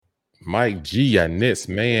Mike G, our next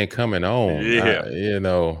man coming on.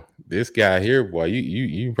 Yeah. This guy here, boy,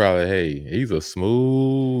 you probably, hey, he's a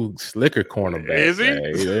smooth, slicker cornerback, Is he?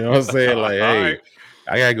 man. You know what I'm saying? Like, All hey, right.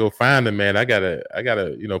 I gotta go find him, man. I gotta,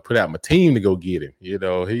 put out my team to go get him. He's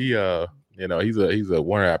one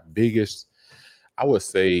of our biggest, I would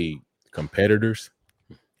say, competitors.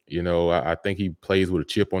 I think he plays with a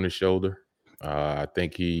chip on his shoulder. I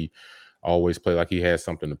think he always played like he has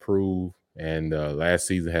something to prove. And last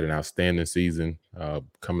season had an outstanding season,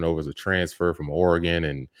 coming over as a transfer from Oregon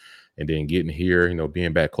and then getting here,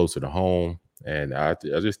 being back closer to home. And I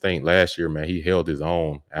just think last year, man, he held his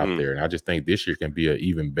own out there. And I just think this year can be an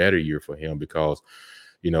even better year for him because,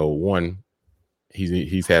 one,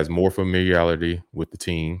 he's has more familiarity with the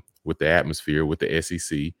team, with the atmosphere, with the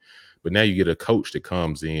SEC. But now you get a coach that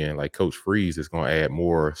comes in like Coach Freeze is going to add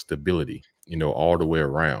more stability, all the way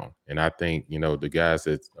around. And I think, the guys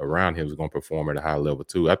that's around him is going to perform at a high level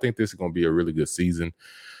too. I think this is going to be a really good season.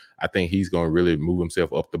 I think he's going to really move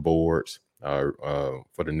himself up the boards for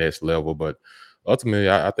the next level. But ultimately,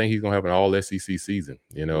 I think he's going to have an all SEC season.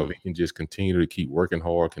 If he can just continue to keep working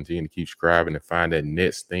hard, continue to keep striving and find that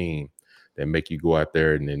next thing that make you go out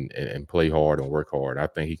there and play hard and work hard. I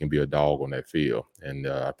think he can be a dog on that field. And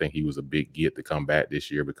I think he was a big get to come back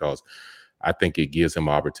this year because I think it gives him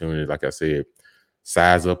opportunity, like I said,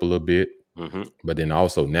 size up a little bit, but then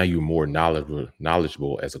also now you're more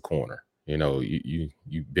knowledgeable as a corner.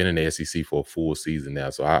 You've been in the SEC for a full season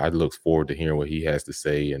now, so I look forward to hearing what he has to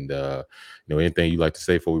say. And anything you'd like to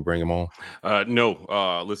say before we bring him on?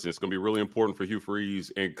 No. Listen, it's going to be really important for Hugh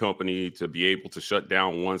Freeze and company to be able to shut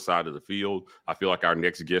down one side of the field. I feel like our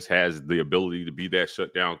next guest has the ability to be that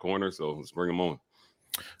shutdown corner, so let's bring him on.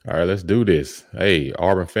 All right, let's do this. Hey,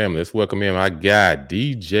 Auburn family, let's welcome in my guy,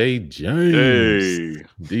 DJ James. Hey.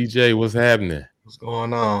 DJ, what's happening? What's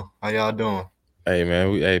going on? How y'all doing? Hey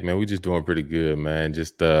man, we just doing pretty good, man.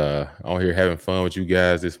 Just on here having fun with you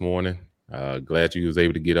guys this morning. Glad you was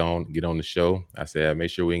able to get on the show. I said, make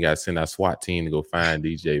sure we ain't got to send our SWAT team to go find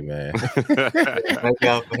DJ, man. Thank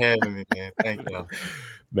y'all for having me, man. Thank y'all.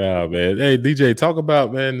 Nah, man. Hey, DJ, talk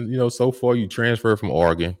about, man, so far you transferred from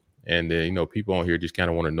Oregon. And then, people on here just kind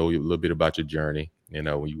of want to know a little bit about your journey,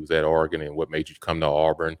 when you was at Oregon and what made you come to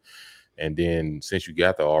Auburn. And then since you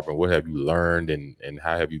got to Auburn, what have you learned and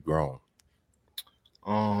how have you grown?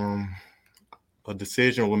 A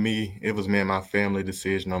decision with me, it was me and my family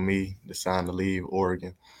decision on me deciding to leave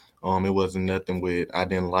Oregon. It wasn't nothing with I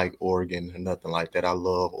didn't like Oregon or nothing like that. I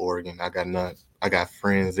love Oregon. I got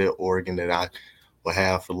friends at Oregon that I will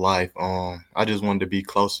have for life. I just wanted to be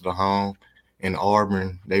closer to home. In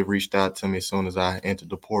Auburn, they reached out to me as soon as I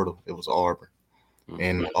entered the portal. It was Auburn.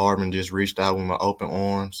 And Auburn just reached out with my open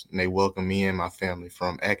arms, and they welcomed me and my family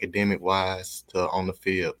from academic-wise to on the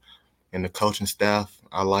field. And the coaching staff,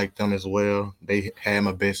 I liked them as well. They had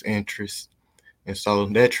my best interest. And so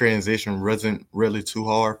that transition wasn't really too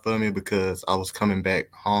hard for me because I was coming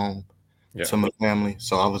back home to my family.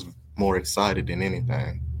 So I was more excited than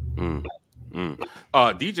anything.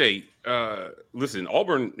 DJ, listen,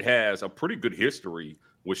 Auburn has a pretty good history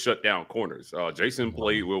with shutdown corners. Jason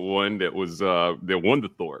played with one that won the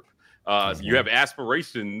Thorpe. You have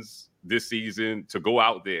aspirations this season to go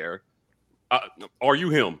out there. Are you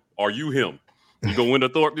him? You gonna win the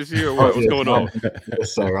Thorpe this year? Or what's going on?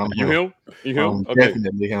 Yes, sir. I'm him. You him? Okay.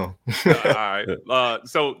 Definitely him. All right.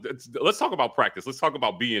 So let's talk about practice. Let's talk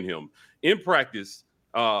about being him in practice.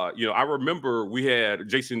 I remember we had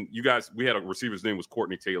Jason. We had a receiver's name was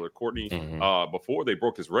Courtney Taylor. Courtney, before they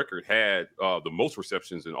broke his record, had the most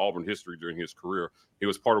receptions in Auburn history during his career. He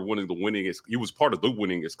was part of the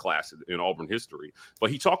winningest class in Auburn history.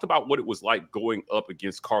 But he talked about what it was like going up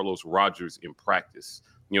against Carlos Rogers in practice,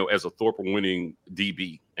 as a Thorpe winning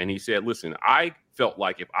DB. And he said, listen, I felt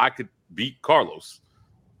like if I could beat Carlos,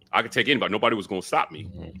 I could take anybody. Nobody was going to stop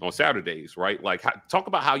me on Saturdays, right? Like, talk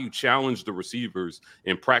about how you challenge the receivers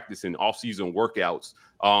in practice and off-season workouts,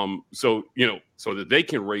 so that they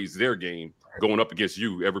can raise their game going up against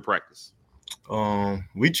you every practice.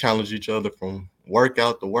 We challenge each other from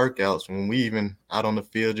workout to workouts. When we even out on the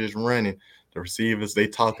field just running, the receivers, they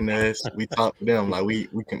talking to us, we talk to them. Like we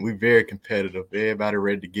very competitive. Everybody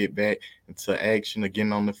ready to get back into action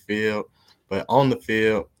again on the field. But on the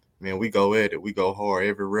field, man, we go at it. We go hard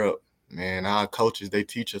every rep. Man, our coaches, they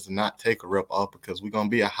teach us to not take a rep off because we're going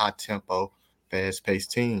to be a high-tempo,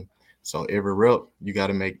 fast-paced team. So every rep, you got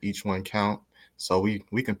to make each one count. So we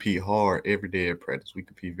compete hard every day at practice. We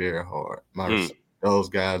compete very hard. Those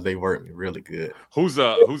guys, they work me really good. Who's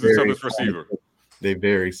the toughest receiver? They're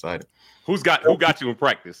very excited. Who got you in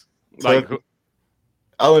practice? Like,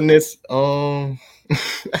 in this,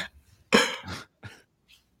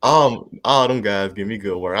 All them guys give me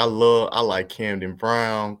good work. I like Camden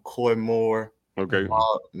Brown, Coy Moore. Okay.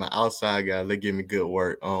 All my outside guys, they give me good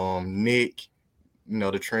work. Nick,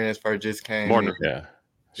 the transfer just came Marner. in. Yeah.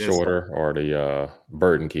 Shorter or the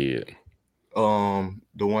Burton kid. The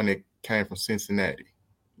one that came from Cincinnati.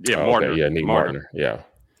 Yeah, Oh, Marner. okay. Yeah, Nick Marner. Martiner. Yeah.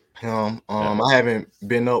 Yeah. I haven't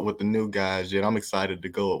been up with the new guys yet. I'm excited to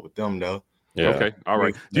go up with them though. Yeah. Okay. All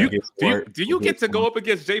right. Do you get to go up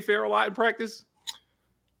against Jay Fair a lot in practice?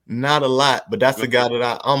 Not a lot, but that's the guy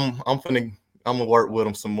that I'm gonna work with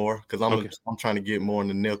him some more because I'm trying to get more in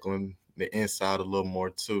the nickel and the inside a little more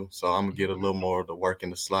too. So I'm gonna get a little more of the work in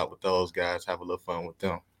the slot with those guys. Have a little fun with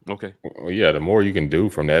them. Okay. Well, yeah, the more you can do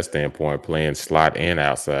from that standpoint, playing slot and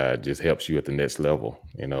outside just helps you at the next level,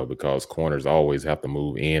 because corners always have to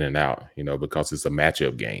move in and out, because it's a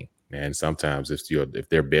matchup game. And sometimes if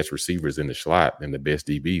their best receivers in the slot, then the best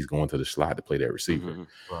DB is going to the slot to play that receiver.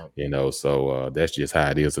 Mm-hmm. Right. So that's just how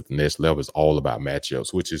it is at the next level. It's all about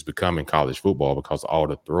matchups, which is becoming college football because all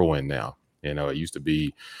the throwing now. It used to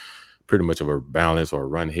be pretty much of a balance or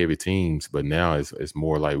run heavy teams, but now it's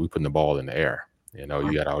more like we putting the ball in the air. You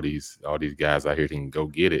got all these guys out here that can go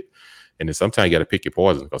get it. And then sometimes you got to pick your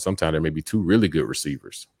poison because sometimes there may be two really good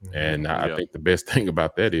receivers. Mm-hmm. And I think the best thing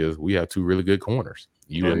about that is we have two really good corners,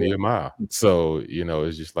 and Nehemiah. So,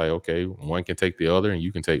 it's just like, okay, one can take the other and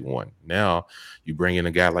you can take one. Now you bring in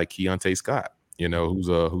a guy like Keontae Scott,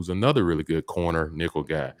 who's another really good corner nickel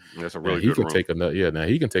guy. That's a really good run. Take another, now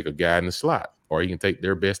he can take a guy in the slot or he can take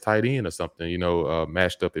their best tight end or something,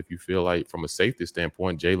 matched up if you feel like from a safety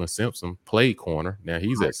standpoint, Jalen Simpson played corner. Now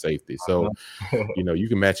he's at safety. So, you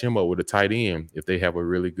can match him up with a tight end if they have a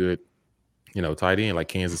really good, tight end like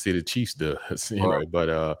Kansas City Chiefs does,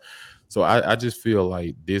 but so I just feel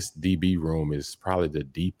like this DB room is probably the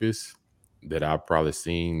deepest that I've probably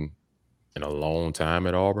seen in a long time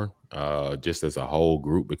at Auburn, just as a whole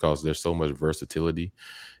group, because there's so much versatility.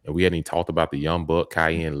 And we hadn't even talked about the young buck,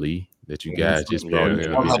 Cayenne Lee, that you guys just brought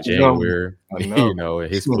in January.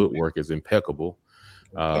 And his footwork is impeccable.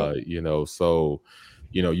 So,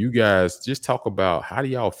 you guys just talk about how do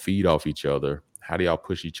y'all feed off each other? How do y'all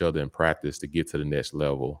push each other in practice to get to the next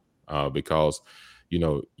level? Because,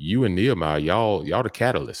 you and Nehemiah, y'all the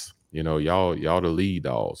catalysts, y'all the lead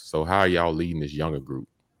dogs. So how are y'all leading this younger group?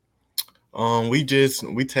 We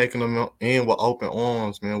taking them in with open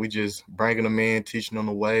arms, man. We just bringing them in, teaching them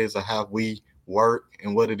the ways of how we work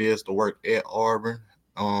and what it is to work at Auburn.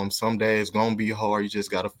 Some days gonna be hard. You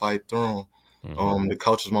just gotta fight through them. Mm-hmm. The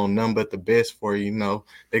coaches want nothing but the best for you.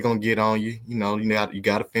 They're gonna get on you. You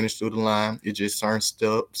gotta finish through the line. It's just certain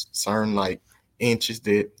steps, certain like inches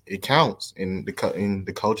that it counts, and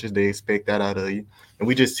the coaches they expect that out of you. And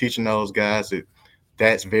we just teaching those guys that.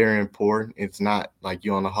 That's very important. It's not like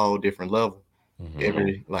you're on a whole different level.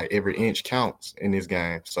 Mm-hmm. Every inch counts in this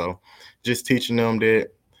game. So just teaching them that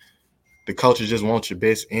the coaches just want your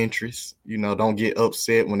best interests. Don't get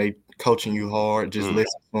upset when they coaching you hard. Just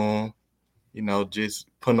listen to them. Just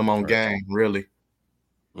putting them on game, really.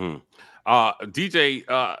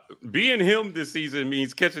 DJ, being him this season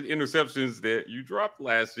means catching interceptions that you dropped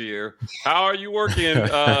last year. How are you working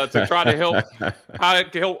to try to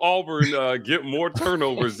help Auburn get more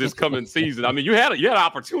turnovers this coming season? I mean, you had an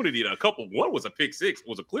opportunity to one was a pick six,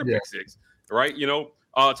 was a clear pick six, right?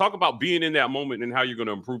 Talk about being in that moment and how you're going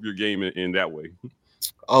to improve your game in that way.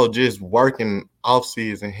 Oh, just working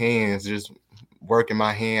off-season hands, just working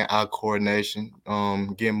my hand-eye coordination,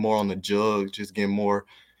 getting more on the jug, just getting more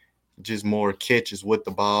catches with the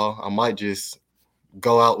ball. I might just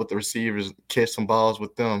go out with the receivers, catch some balls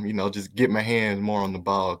with them, just get my hands more on the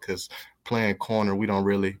ball because playing corner, we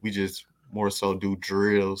just more so do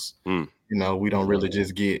drills. We don't really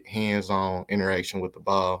just get hands-on interaction with the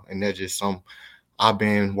ball. And that's just something I've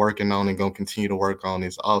been working on and going to continue to work on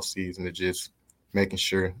this offseason, to just making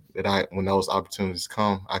sure that when those opportunities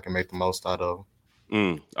come, I can make the most out of them.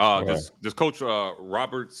 Does Coach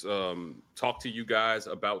Roberts talk to you guys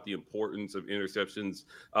about the importance of interceptions?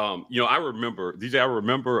 I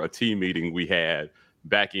remember a team meeting we had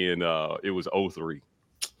back in it was 2003,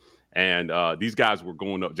 and these guys were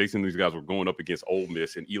going up. These guys were going up against Ole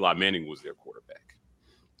Miss, and Eli Manning was their quarterback.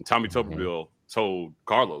 And Tommy Tuberville told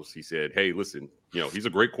Carlos, he said, "Hey, listen, he's a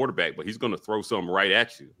great quarterback, but he's going to throw something right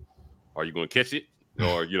at you. Are you going to catch it?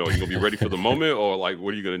 Or, you're going to be ready for the moment? Or, what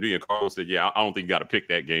are you going to do?" And Carlos said, "Yeah, I don't think you got to pick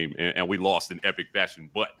that game." And we lost in epic fashion.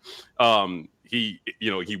 But he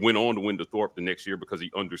went on to win the Thorpe the next year because he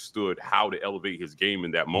understood how to elevate his game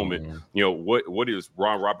in that moment. What is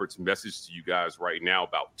Ron Roberts' message to you guys right now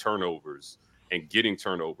about turnovers and getting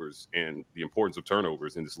turnovers and the importance of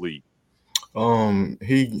turnovers in this league?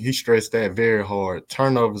 He stressed that very hard.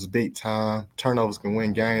 Turnovers big time. Turnovers can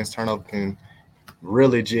win games. Turnover can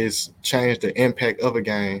really just change the impact of a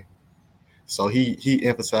game. So he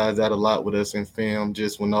emphasized that a lot with us in film.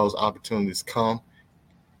 Just when those opportunities come,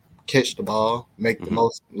 catch the ball, make the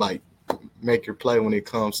most, like make your play when it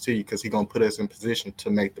comes to you, because he's gonna put us in position to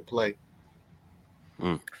make the play.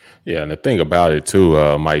 Yeah, and the thing about it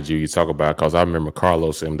too, Mike G, you talk about, because I remember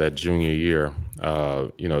Carlos in that junior year,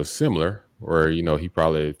 similar, where he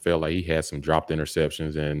probably felt like he had some dropped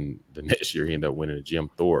interceptions, and the next year he ended up winning the Jim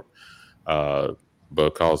Thorpe, uh,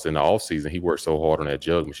 because in the offseason he worked so hard on that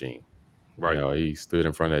jug machine. Right. He stood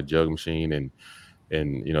in front of that jug machine, and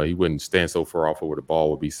he wouldn't stand so far off of where the ball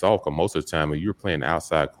would be soft. Because most of the time, when you're playing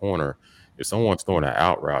outside corner, if someone's throwing an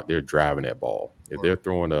out route, they're driving that ball. If they're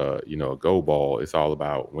throwing a go ball, it's all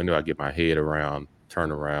about when do I get my head around,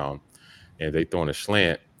 turn around, and if they throwing a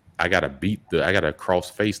slant, I gotta cross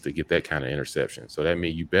face to get that kind of interception. So that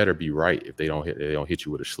means you better be right if they don't hit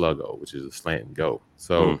you with a sluggo, which is a slant and go.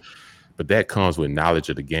 So, but that comes with knowledge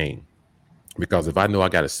of the game. Because if I know I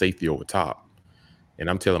got a safety over top, and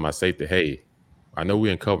I'm telling my safety, hey, I know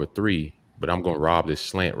we're in cover 3, but I'm going to rob this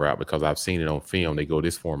slant route because I've seen it on film. They go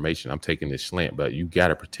this formation. I'm taking this slant, but you got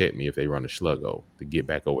to protect me if they run a sluggo to get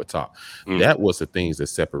back over top. That was the things that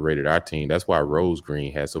separated our team. That's why Rose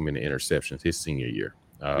Green had so many interceptions his senior year,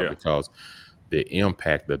 because the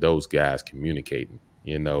impact of those guys communicating,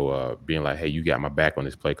 being like, hey, you got my back on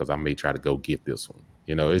this play because I may try to go get this one.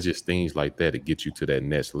 It's just things like that to get you to that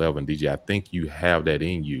next level. And DJ, I think you have that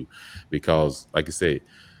in you because, like I said,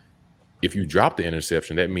 if you drop the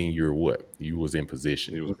interception, that means you're what? You was in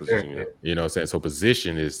position. He was positioned. Yeah. You know what I'm saying? So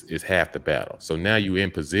position is half the battle. So now you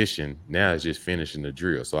in position. Now it's just finishing the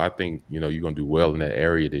drill. So I think, you're going to do well in that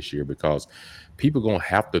area this year because people going to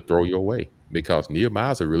have to throw your way because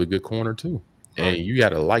Nehemiah's a really good corner too. And you got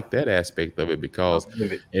to like that aspect of it because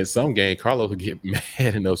in some game, Carlos will get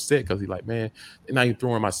mad and upset because he's like, man, they're not even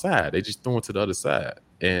throwing my side. They just throwing to the other side.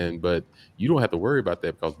 But you don't have to worry about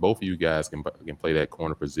that because both of you guys can play that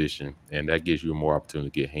corner position, and that gives you more opportunity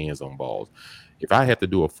to get hands on balls. If I had to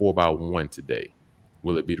do a 4x1 today,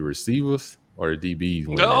 will it be the receivers or the DBs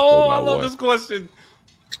winning that 4x1? I love this question.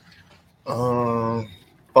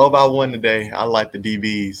 4x1 today. I like the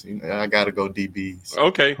DBs. I gotta go DBs.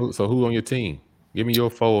 Okay. So who on your team? Give me your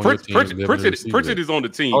 4 on your team. Pritchett is on the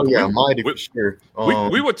team. Oh yeah, Mighty for sure.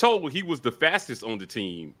 We were told he was the fastest on the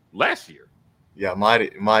team last year. Yeah,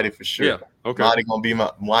 Mighty for sure. Yeah, okay. Mighty gonna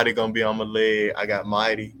be on my leg. I got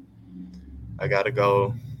Mighty. I gotta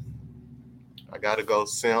go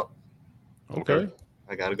Simp. Okay.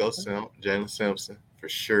 I gotta go Simp. Jalen Simpson for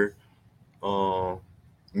sure.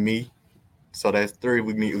 Me. So that's 3.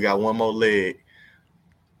 We got one more leg.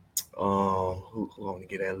 Who want to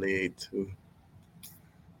get that leg to?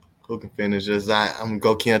 Who can finish as I'm gonna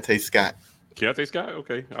go Keontae Scott. Keontae Scott?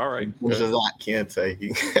 Okay. All right. Finish as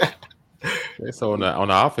Keontae. Okay, so on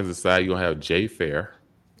the offensive side, you're gonna have Jay Fair.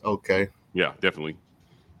 Okay. Yeah, definitely.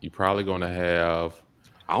 You're probably gonna have,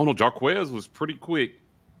 I don't know, Jarquez was pretty quick.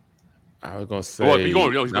 I was gonna say, I'm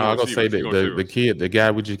gonna say the kid, the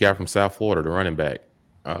guy we just got from South Florida, the running back.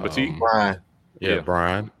 Brian. Yeah,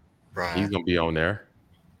 Brian. He's gonna be on there.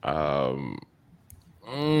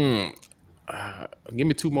 Give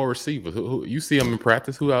me 2 more receivers. Who you see them in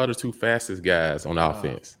practice? Who are the 2 fastest guys on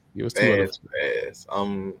offense? Give us 2 others. Fast.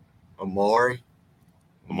 Amari.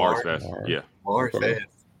 Amari's fast. Yeah. Amari fast.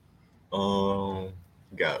 We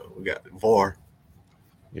got Var.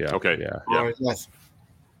 Yeah. Okay. Yeah.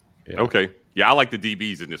 Okay. Yeah, I like the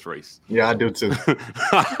DBs in this race. Yeah, I do too.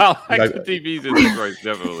 I like the DBs in this race,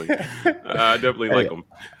 definitely. I definitely like them.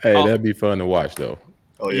 Hey, that'd be fun to watch, though.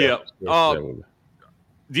 Oh yeah.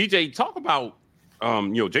 DJ, talk about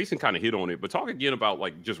Jason kind of hit on it, but talk again about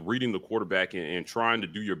like just reading the quarterback and trying to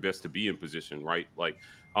do your best to be in position, right? Like,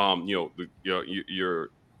 you're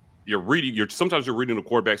reading. Sometimes you're reading the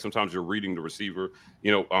quarterback, sometimes you're reading the receiver.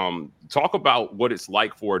 Talk about what it's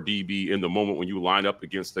like for a DB in the moment when you line up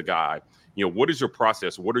against the guy. What is your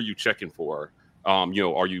process? What are you checking for? Are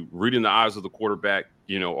you reading the eyes of the quarterback?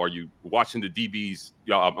 Are you watching the DB's?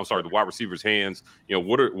 The wide receiver's hands.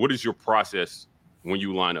 What is your process when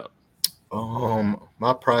you line up?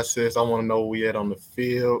 My process, I want to know where we at on the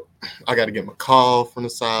field. I got to get my call from the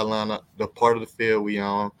sideline, the part of the field we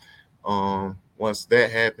on. Once that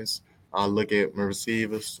happens, I look at my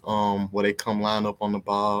receivers, where they come line up on the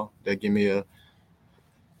ball. That give me a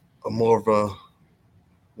more of a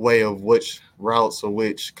way of which routes or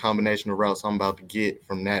which combination of routes I'm about to get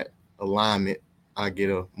from that alignment. I get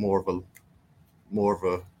a more of a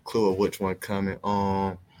clue of which one coming.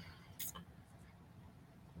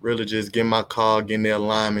 Really just get my call, getting the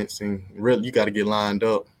alignments, and really you got to get lined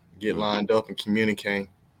up, and communicate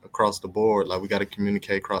across the board. Like we got to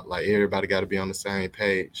communicate across, like everybody got to be on the same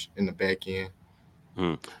page in the back end.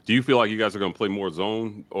 Do you feel like you guys are going to play more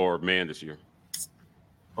zone or man this year?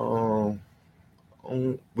 Um,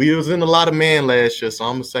 we was in a lot of man last year, so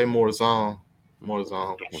I'm gonna say more zone for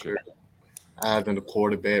sure. Having the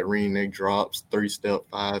quarterback reading their drops, 3-step,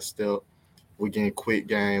 5-step. We getting quick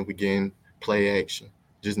game, we getting play action.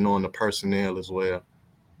 Just knowing the personnel as well.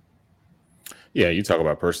 Yeah, you talk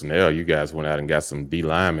about personnel. You guys went out and got some D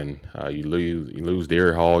linemen. You lose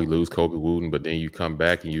Derek Hall, you lose Kobe Wooten, but then you come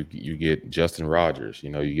back and you get Justin Rogers.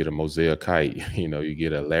 You get a Mosaic Kite. You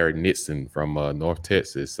get a Larry Nitson from North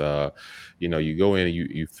Texas. You go in and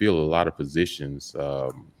you feel a lot of positions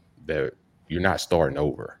that you're not starting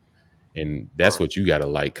over. And that's what you got to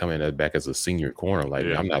like coming back as a senior corner. Like,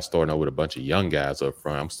 man, I'm not starting over with a bunch of young guys up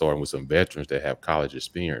front. I'm starting with some veterans that have college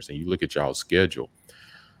experience. And you look at y'all's schedule.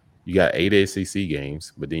 You got 8 SEC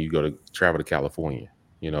games, but then you go to travel to California.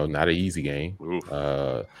 Not an easy game.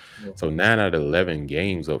 So 9 out of 11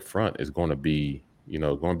 games up front is going to be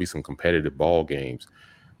some competitive ball games.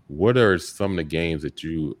 What are some of the games that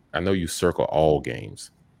I know you circle all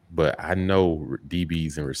games, but I know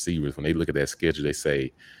DBs and receivers, when they look at that schedule, they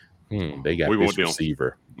say, they got this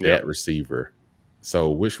receiver, that receiver. So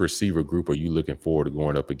which receiver group are you looking forward to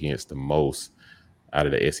going up against the most out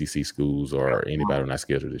of the SEC schools or anybody on that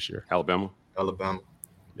schedule this year? Alabama.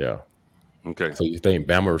 Yeah. Okay. So you think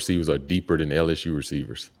Bama receivers are deeper than LSU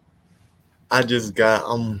receivers? I'm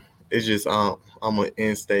an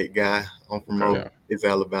in-state guy. I'm from It's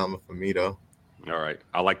Alabama for me though. All right.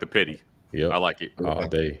 I like the petty. Yeah. I like it all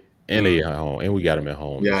day. And they at home, and we got them at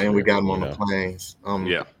home. Yeah, and we got them on the plains.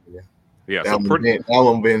 Yeah. That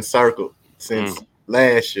one been circled since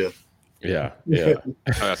last year. Yeah.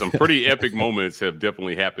 Some pretty epic moments have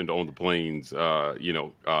definitely happened on the plains.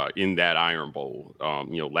 In that Iron Bowl.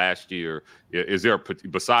 Last year, is there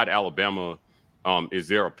beside Alabama? Is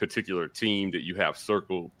there a particular team that you have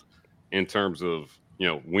circled in terms of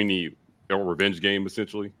winning a revenge game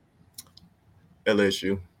essentially?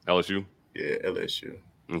 LSU. Yeah, LSU.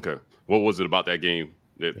 Okay. What was it about that game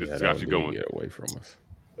that got you going? Get away from us.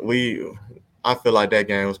 I feel like that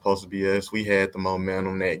game was supposed to be us. We had the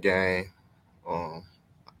momentum that game.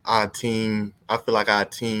 I feel like our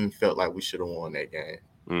team felt like we should have won that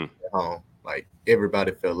game. Like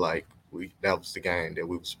everybody felt like that was the game that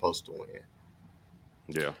we were supposed to win.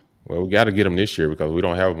 Yeah. Well, we got to get them this year because we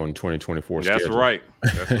don't have them on 2024 That's schedule. right.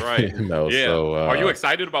 Yeah. So, are you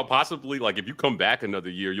excited about possibly, like, if you come back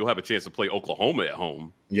another year, you'll have a chance to play Oklahoma at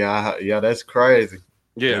home? Yeah, that's crazy.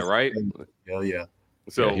 Yeah, right? Hell yeah.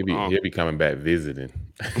 So he'll be coming back visiting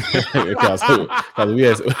because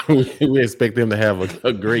we expect them to have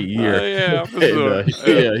a great year.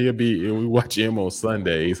 He'll be. We watch him on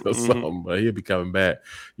Sundays or something, but he'll be coming back.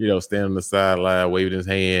 Standing on the sideline, waving his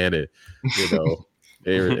hand, and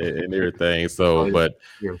and everything. So, but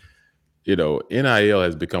NIL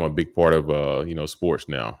has become a big part of sports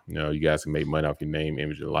now. You guys can make money off your name,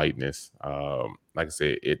 image, and likeness. Like I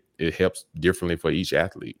said, it helps differently for each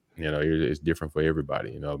athlete. It's different for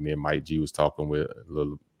everybody. Me and Mike G was talking with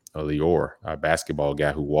Lior, a basketball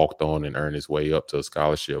guy who walked on and earned his way up to a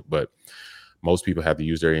scholarship. But most people have to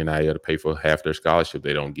use their NIL to pay for half their scholarship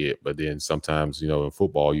they don't get. But then sometimes, in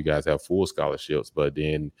football, you guys have full scholarships. But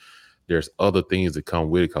then there's other things that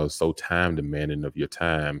come with it because it's so time demanding of your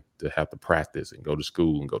time to have to practice and go to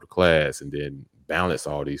school and go to class and then balance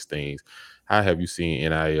all these things. How have you seen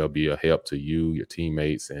NIL be a help to you, your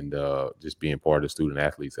teammates, and just being part of the student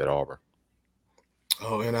athletes at Auburn?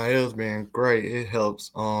 Oh, NIL's been great. It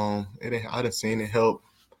helps. I done seen it help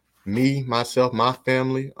me, myself, my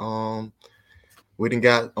family. We done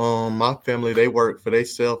got my family. They work for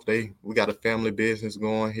themselves. We got a family business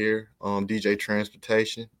going here. DJ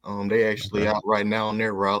Transportation. They actually out right now on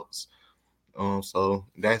their routes. So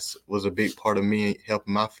that was a big part of me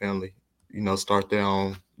helping my family. Start their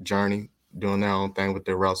own journey, doing their own thing with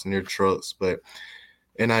their routes and their trucks. But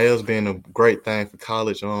NIL's been a great thing for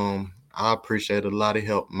college. I appreciate a lot of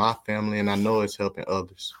help my family, and I know it's helping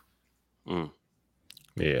others.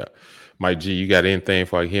 Yeah. Mike G, you got anything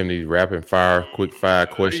for him? These rapid fire, quick fire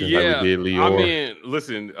questions like we did, Lior? I mean,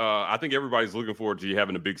 listen, I think everybody's looking forward to you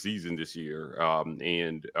having a big season this year,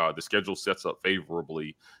 and the schedule sets up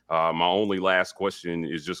favorably. My only last question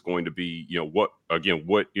is just going to be, what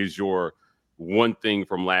is your one thing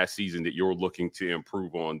from last season that you're looking to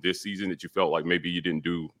improve on this season that you felt like maybe you didn't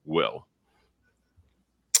do well?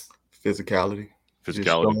 Physicality.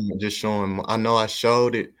 Just showing. I know I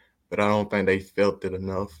showed it, but I don't think they felt it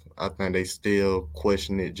enough. I think they still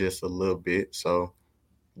question it just a little bit. So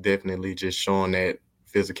definitely just showing that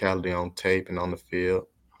physicality on tape and on the field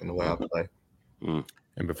and the way I play.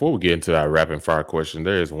 And before we get into our rapid fire question,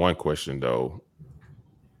 there is one question though.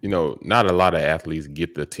 Not a lot of athletes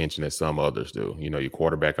get the attention that some others do. Your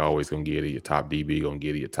quarterback always gonna get it, your top DB gonna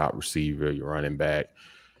get it, your top receiver, your running back.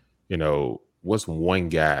 What's one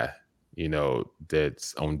guy,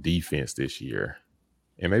 that's on defense this year,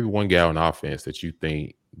 and maybe one guy on offense that you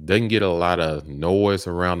think doesn't get a lot of noise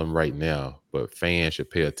around them right now, but fans should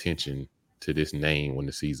pay attention to this name when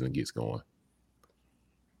the season gets going?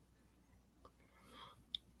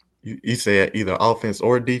 You said either offense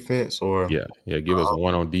or defense, or Yeah. Give us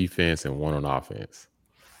one on defense and one on offense.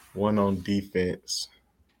 one on defense.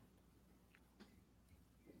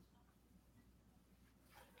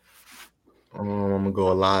 I'm gonna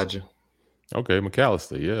go Elijah. Okay,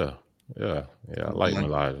 McAllister. Yeah. I like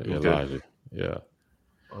Elijah. Okay. Elijah. Yeah.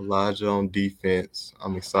 Elijah on defense.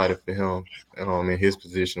 I'm excited for him in his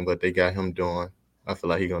position, what they got him doing. I feel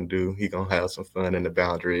like he gonna have some fun in the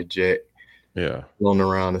boundary jet, Yeah. rolling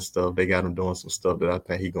around and stuff. They got him doing some stuff that I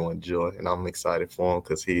think he gonna enjoy, and I'm excited for him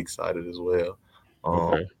because he excited as well.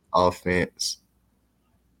 Okay. Offense.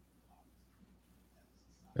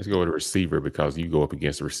 Let's go with a receiver because you go up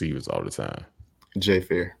against the receivers all the time. Jay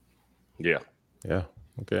Fair. Yeah. Yeah.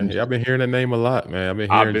 Okay. Yeah, I've been hearing that name a lot, man. I've been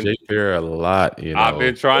hearing Jay Fair a lot. I've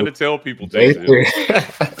been trying to tell people, Jay Jason.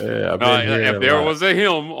 Yeah, I've been hearing if there was a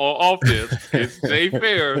him on offense, it's Jay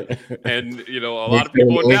Fair, and a lot of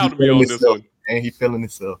people are down to me on this one. And he feeling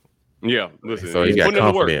himself. Yeah, listen. So he's got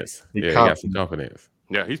confidence. He got some confidence.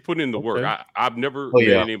 Yeah, he's putting in the work. I've never met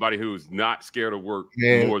anybody who's not scared of work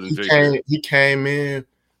more than Jay Fair. He came in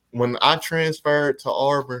when I transferred to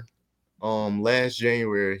Auburn last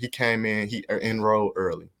January. He came in, he enrolled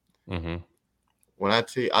early. Mm-hmm. When I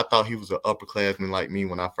thought he was an upperclassman like me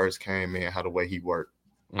when I first came in, how the way he worked.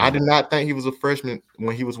 I did not think he was a freshman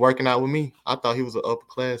when he was working out with me. I thought he was an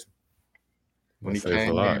upperclassman. When he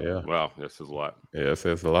came a lot, in. yeah. Wow, that says a lot. Yeah, it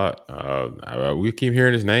says a lot. We keep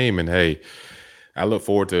hearing his name, and hey, I look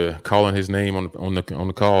forward to calling his name on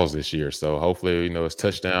the calls this year. So hopefully, it's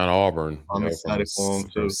touchdown Auburn. I'm excited for him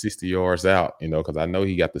too. 60 yards out, because I know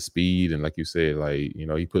he got the speed, and like you said,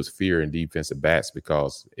 he puts fear in defensive backs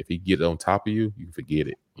because if he gets on top of you, you can forget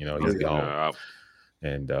it. He's gone.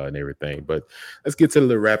 And everything. But let's get to the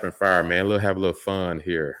little rapid fire, man. Have a little fun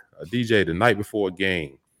here. DJ, the night before a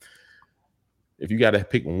game, if you got to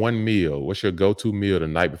pick one meal, what's your go-to meal the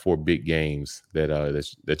night before big games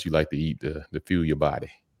that you like to eat to fuel your body?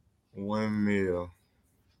 One meal.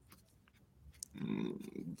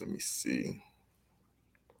 Let me see.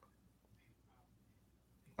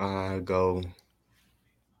 I go.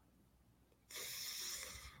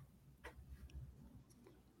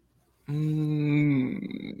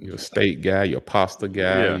 You're a steak guy, you're a pasta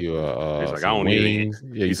guy, you're he's like, I don't wings.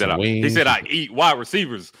 Eat. Yeah, he said I eat wide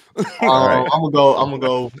receivers. I'm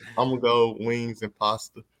gonna go wings and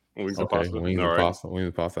pasta. Wings and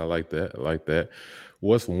pasta. I like that.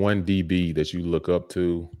 What's one DB that you look up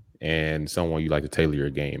to and someone you like to tailor your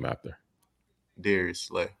game after? Darius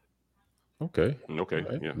Slay. Okay.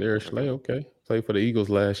 Right. Yeah. Darius Slay. Okay. Played for the Eagles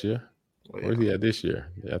last year. Where's he at this year?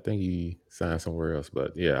 Yeah, I think he signed somewhere else.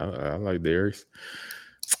 But yeah, I like Darius.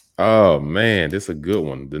 Oh man, this is a good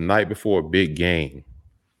one. The night before a big game,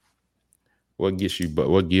 what gives you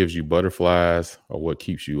butterflies, or what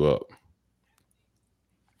keeps you up?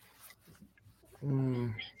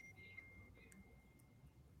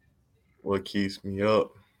 What keeps me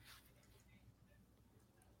up?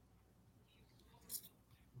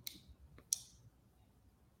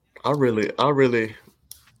 I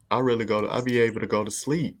be able to go to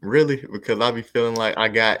sleep, really, because I be feeling like I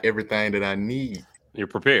got everything that I need. You're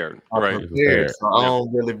prepared, right? Prepared. So I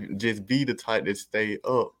don't really just be the type that stay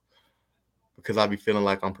up because I be feeling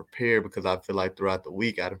like I'm prepared because I feel like throughout the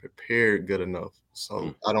week I done prepared good enough.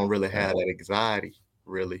 So I don't really have that anxiety,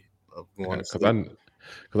 really, of going to sleep.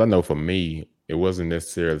 Because I know for me, it wasn't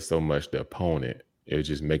necessarily so much the opponent. It was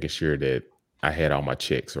just making sure that I had all my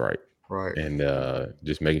checks right. Right. And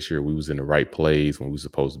just making sure we was in the right plays when we were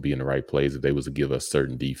supposed to be in the right plays if they was to give us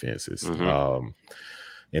certain defenses and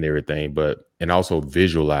everything. And also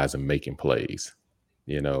visualizing making plays.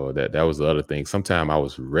 That was the other thing. Sometimes I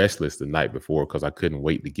was restless the night before because I couldn't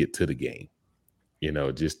wait to get to the game.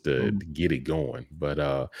 Just to get it going. But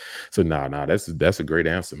that's a great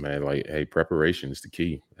answer, man. Like, hey, preparation is the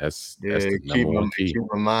key. That's the number one key. Keep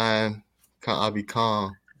my mind. I'll be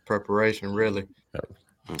calm. Preparation, really.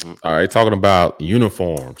 All right, talking about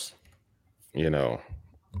uniforms.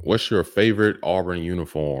 What's your favorite Auburn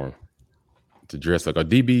uniform to dress like? Or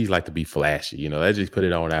DBs like to be flashy. Let's just put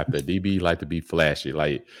it on out there. DBs like to be flashy.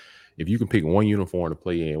 Like, If you can pick one uniform to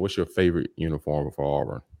play in, what's your favorite uniform for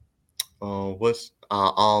Auburn? What's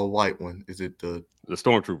all white one? Is it the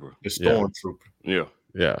Stormtrooper? The Stormtrooper.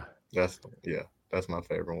 Yeah. That's my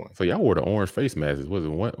favorite one. So y'all wore the orange face masks. Was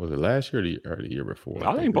it last year or the year before?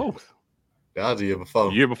 I think both. That was the year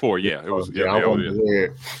before. Year before, yeah. It was. Yeah, I wasn't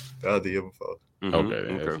aware. That was the year before. Mm-hmm.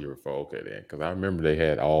 Okay, that's the year before. Okay, then, because I remember they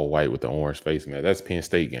had all white with the orange face mask. That's Penn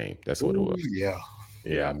State game. That's what it was. Yeah,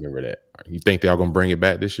 I remember that. You think y'all gonna bring it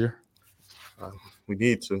back this year? We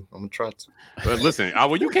need to. I'm gonna try to. But listen,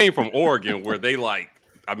 when you came from Oregon, where they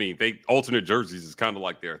they alternate jerseys is kind of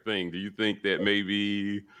like their thing. Do you think that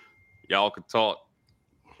maybe y'all could talk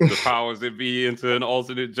the powers that be into an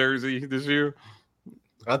alternate jersey this year?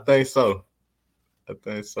 I think so,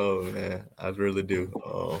 man. I really do.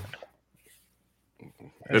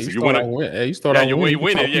 Listen, you win. You start out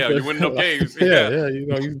winning. Yeah, you winning no games. Yeah.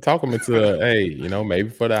 You talk them into maybe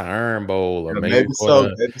for the Iron Bowl or maybe for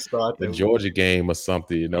the Georgia game or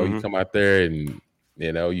something. You come out there and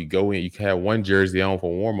you go in. You can have one jersey on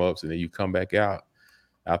for warm-ups, and then you come back out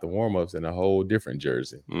the warm-ups in a whole different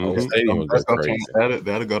jersey. The whole stadium will go crazy.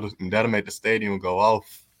 That'll make the stadium go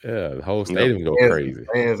off. Yeah, the whole stadium will go crazy.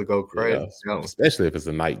 Fans will go crazy, especially if it's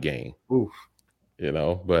a night game. Oof.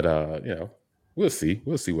 But we'll see.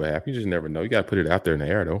 We'll see what happens. You just never know. You got to put it out there in the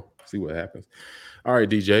air, though. See what happens. All right,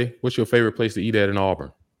 DJ, what's your favorite place to eat at in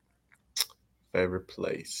Auburn? Favorite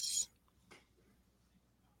place?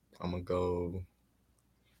 I'm going to go.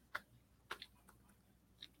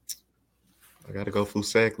 I got to go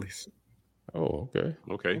Fusackley's. Oh,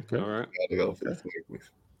 okay. All right. Got to go Fusackley's.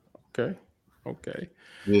 Okay.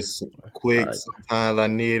 Just quick. Right. Sometimes I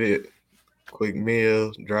need it. Quick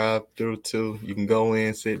meal, drive through too. You can go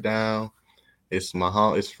in, sit down. It's my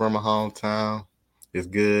home. It's from my hometown. It's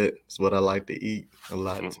good. It's what I like to eat a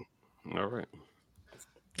lot. All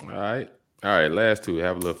right. Last two.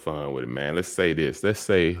 Have a little fun with it, man. Let's say this. Let's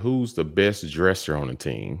say who's the best dresser on the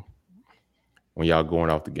team when y'all going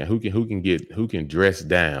off the game. Who can dress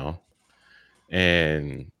down?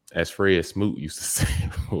 And as Fred Smoot used to say,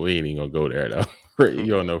 we ain't even gonna go there though. You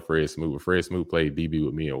don't know Fred Smoot, but Fred Smoot played DB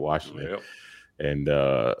with me in Washington. Yep. And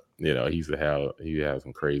he has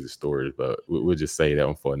some crazy stories, but we'll just say that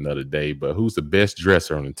one for another day. But who's the best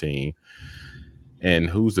dresser on the team, and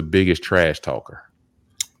who's the biggest trash talker?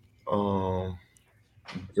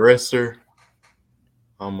 Dresser.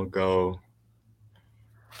 I'm gonna go.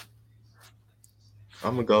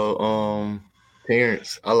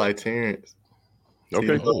 Terrence. I like Terrence.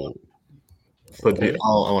 Okay.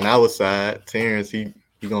 On our side, Terrence. He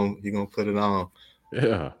gonna put it on.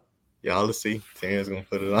 Yeah. Y'all will see. Terrence gonna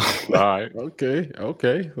put it on. All right. Okay.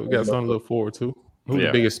 We got something to look forward to. Who's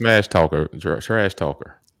the biggest smash talker? Trash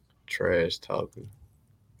talker. Trash talker.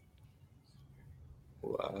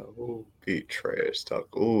 Wow. Big trash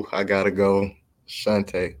talker. Ooh, I gotta go.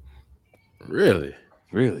 Shante. Really?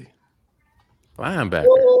 Linebacker.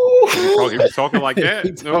 He was talking like that.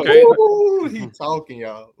 He talking,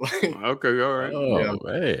 y'all. Okay. All right. Oh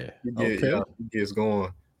man. He gets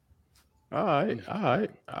going. All right.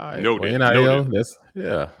 Noted. NIL, that's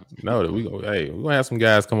noted. We're gonna have some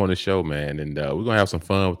guys come on the show, man, and we're gonna have some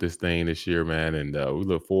fun with this thing this year, man. And we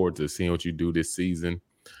look forward to seeing what you do this season.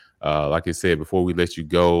 Like I said, before we let you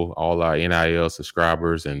go, all our NIL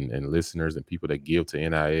subscribers and listeners and people that give to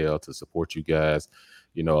NIL to support you guys,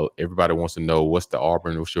 everybody wants to know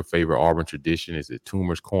what's your favorite Auburn tradition? Is it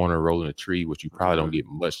Toomer's Corner, rolling a tree, which you probably don't get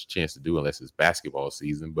much chance to do unless it's basketball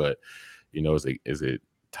season, but is it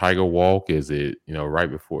Tiger Walk? Is it right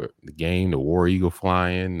before the game, the War Eagle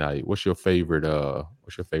flying? What's your favorite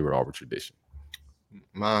Auburn tradition?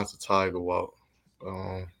 Mine's the Tiger Walk.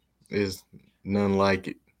 There's none like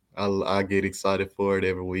it. I get excited for it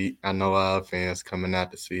every week. I know our fans coming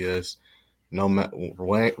out to see us. No matter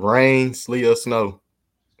rain, sleet, or snow,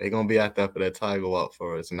 they're gonna be out there for that Tiger Walk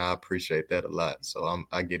for us, and I appreciate that a lot. So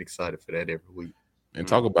I get excited for that every week. And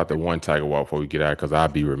talk about the one Tiger Walk before we get out, because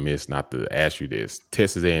I'd be remiss not to ask you this.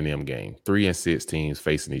 Texas A&M game, 3-6 teams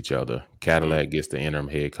facing each other. Cadillac gets the interim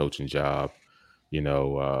head coaching job,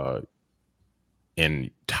 and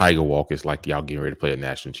Tiger Walk is like y'all getting ready to play a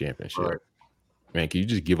national championship. Right. Man, can you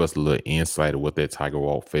just give us a little insight of what that Tiger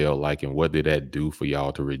Walk felt like, and what did that do for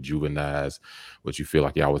y'all to rejuvenize what you feel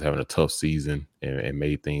like y'all was having a tough season and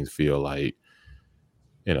made things feel like,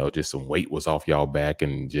 just some weight was off y'all back,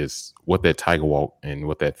 and just what that Tiger Walk and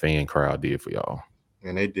what that fan crowd did for y'all?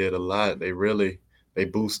 And they did a lot. They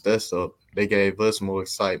boosted us up. They gave us more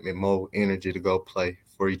excitement, more energy to go play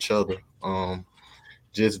for each other.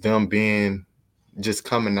 Just them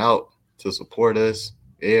coming out to support us.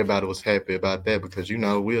 Everybody was happy about that because we're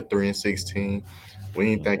a 3-6 team.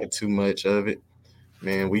 We ain't thinking too much of it.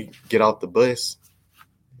 man, we get off the bus.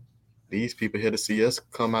 These people here to see us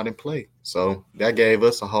come out and play. So that gave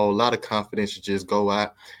us a whole lot of confidence to just go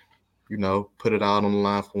out, put it out on the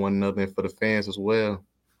line for one another and for the fans as well,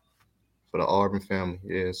 for the Auburn family.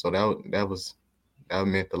 Yeah, so that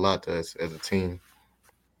meant a lot to us as a team.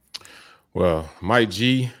 Well, Mike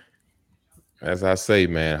G, as I say,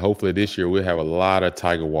 man, hopefully this year we'll have a lot of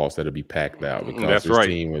Tiger Walks that'll be packed out because That's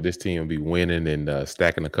right. This team will be winning and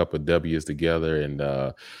stacking a couple of W's together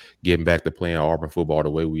and getting back to playing Auburn football the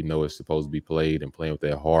way we know it's supposed to be played and playing with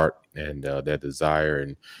their heart and that desire.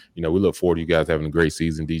 And we look forward to you guys having a great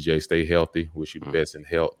season. DJ, stay healthy. Wish you the best in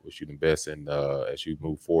health. Wish you the best in as you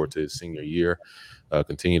move forward to senior year.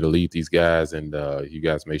 Continue to lead these guys and you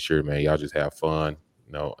guys make sure, man, y'all just have fun.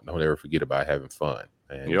 No, don't ever forget about having fun.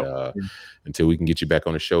 And until we can get you back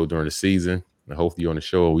on the show during the season, and hopefully you're on the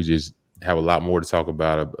show, we just have a lot more to talk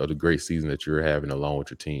about of the great season that you're having along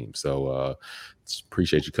with your team. So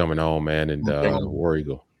appreciate you coming on, man, and War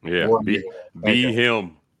Eagle. Yeah, be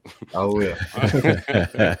him. I will.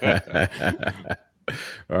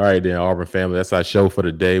 All right, then, Auburn family, that's our show for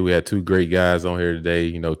today. We had two great guys on here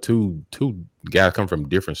today. Two guys come from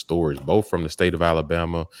different stories, both from the state of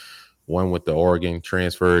Alabama. One with the Oregon,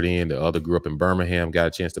 transferred in. The other grew up in Birmingham, got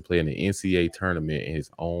a chance to play in the NCAA tournament in his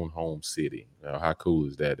own home city. How cool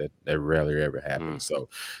is that? That rarely ever happens. So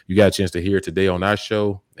you got a chance to hear it today on our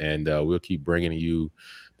show, and we'll keep bringing you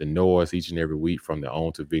the noise each and every week from the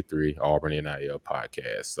On to Victory Auburn NIL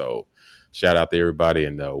podcast. So shout out to everybody,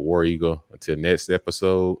 and War Eagle. Until next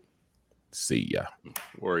episode, see ya.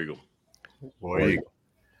 War Eagle. War Eagle.